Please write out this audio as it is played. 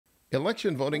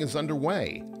Election voting is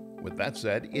underway. With that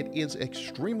said, it is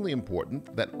extremely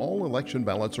important that all election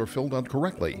ballots are filled out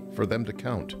correctly for them to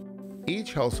count.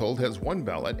 Each household has one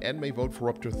ballot and may vote for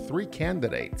up to 3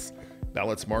 candidates.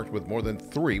 Ballots marked with more than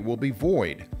 3 will be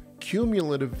void.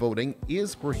 Cumulative voting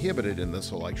is prohibited in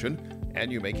this election,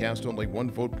 and you may cast only 1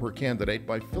 vote per candidate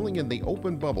by filling in the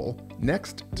open bubble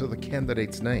next to the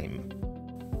candidate's name.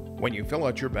 When you fill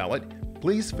out your ballot,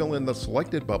 please fill in the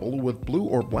selected bubble with blue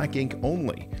or black ink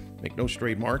only. Make no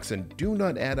stray marks and do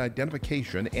not add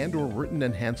identification and/or written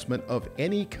enhancement of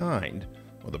any kind,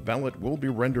 or the ballot will be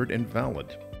rendered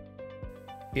invalid.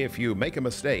 If you make a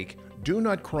mistake, do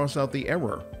not cross out the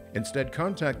error. Instead,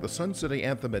 contact the Sun City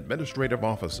Anthem Administrative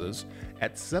Offices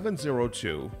at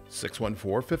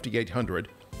 702-614-5800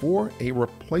 for a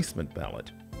replacement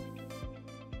ballot.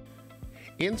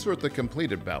 Insert the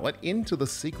completed ballot into the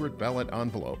secret ballot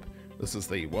envelope. This is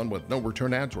the one with no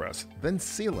return address. Then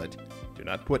seal it. Do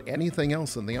not put anything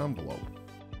else in the envelope.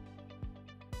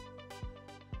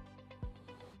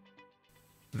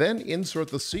 Then insert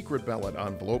the secret ballot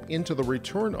envelope into the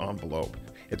return envelope.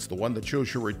 It's the one that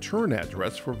shows your return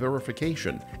address for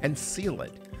verification, and seal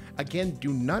it. Again,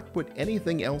 do not put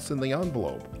anything else in the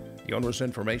envelope. The owner's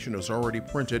information is already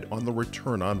printed on the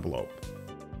return envelope.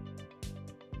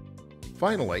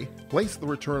 Finally, place the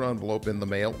return envelope in the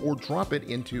mail or drop it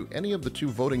into any of the 2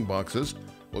 voting boxes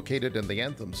located in the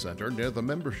Anthem Center near the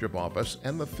membership office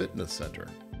and the fitness center.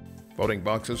 Voting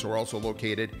boxes are also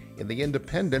located in the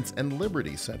Independence and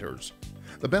Liberty Centers.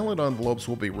 The ballot envelopes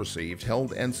will be received,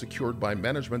 held, and secured by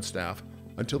management staff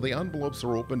until the envelopes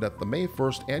are opened at the May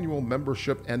 1st annual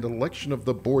membership and election of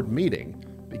the board meeting,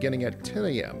 beginning at 10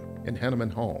 a.m. in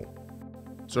Hanneman Hall.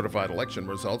 Certified election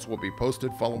results will be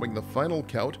posted following the final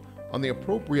count on the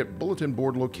appropriate bulletin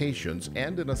board locations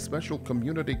and in a special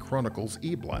Community Chronicles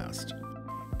e-blast.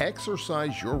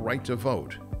 Exercise your right to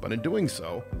vote, but in doing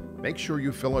so, make sure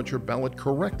you fill out your ballot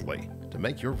correctly to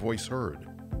make your voice heard.